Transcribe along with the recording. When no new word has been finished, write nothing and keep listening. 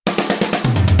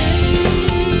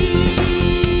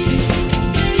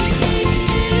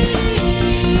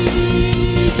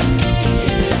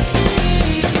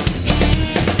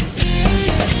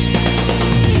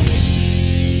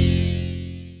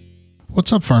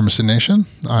What's up, Pharmacy Nation?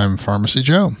 I'm Pharmacy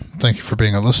Joe. Thank you for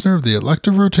being a listener of the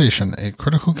Elective Rotation, a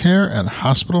critical care and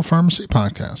hospital pharmacy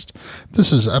podcast.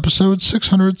 This is episode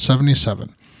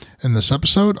 677. In this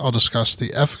episode, I'll discuss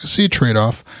the efficacy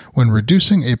trade-off when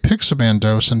reducing apixaban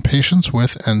dose in patients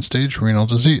with end-stage renal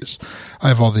disease. I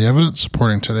have all the evidence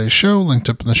supporting today's show linked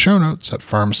up in the show notes at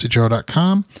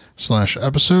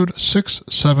pharmacyjoe.com/episode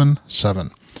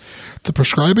 677. The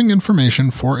prescribing information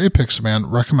for apixaban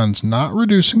recommends not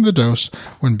reducing the dose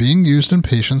when being used in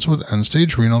patients with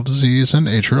end-stage renal disease and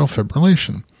atrial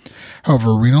fibrillation.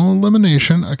 However, renal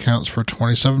elimination accounts for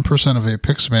 27% of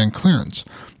apixaban clearance.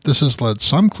 This has led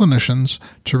some clinicians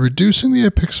to reducing the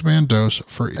apixaban dose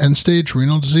for end-stage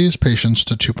renal disease patients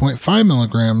to 2.5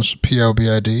 milligrams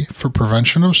PO/BID for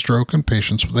prevention of stroke in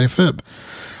patients with AFib.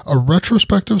 A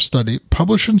retrospective study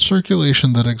published in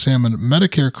Circulation that examined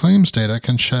Medicare claims data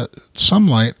can shed some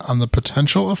light on the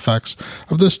potential effects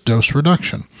of this dose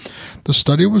reduction. The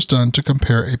study was done to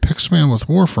compare apixaban with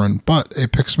warfarin, but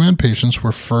apixaban patients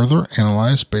were further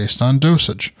analyzed based on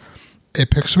dosage.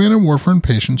 Apixaban and warfarin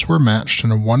patients were matched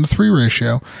in a 1-to-3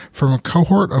 ratio from a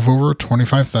cohort of over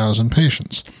 25,000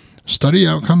 patients. Study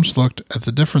outcomes looked at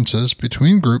the differences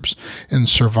between groups in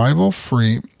survival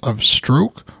free of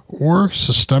stroke or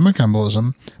systemic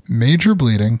embolism, major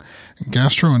bleeding,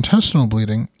 gastrointestinal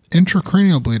bleeding,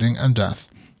 intracranial bleeding, and death.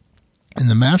 In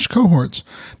the matched cohorts,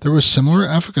 there was similar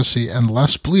efficacy and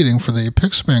less bleeding for the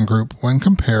apixaban group when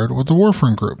compared with the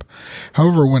warfarin group.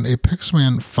 However, when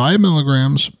apixaban 5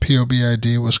 milligrams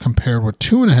PO/BID was compared with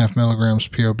 2.5 milligrams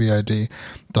PO/BID,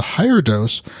 the higher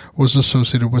dose was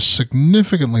associated with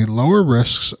significantly lower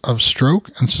risks of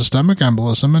stroke and systemic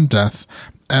embolism and death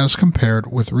as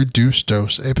compared with reduced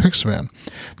dose apixaban.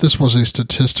 This was a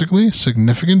statistically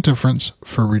significant difference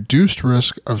for reduced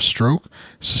risk of stroke,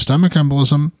 systemic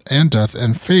embolism, and death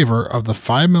in favor of the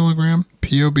 5 milligram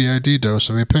PO/BID dose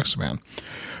of apixaban.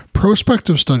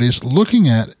 Prospective studies looking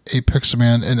at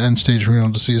apixaban in end-stage renal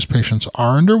disease patients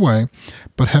are underway,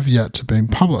 but have yet to be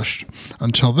published.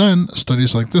 Until then,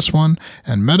 studies like this one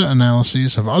and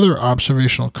meta-analyses of other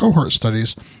observational cohort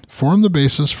studies form the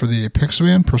basis for the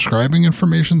apixaban prescribing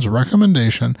information's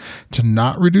recommendation to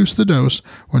not reduce the dose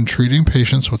when treating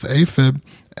patients with AFib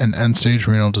and end-stage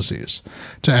renal disease.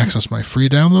 To access my free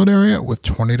download area with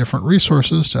 20 different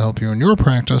resources to help you in your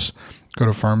practice, go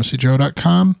to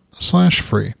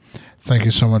pharmacyjoe.com/free. Thank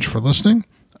you so much for listening.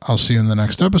 I'll see you in the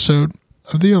next episode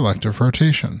of the Elective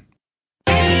Rotation.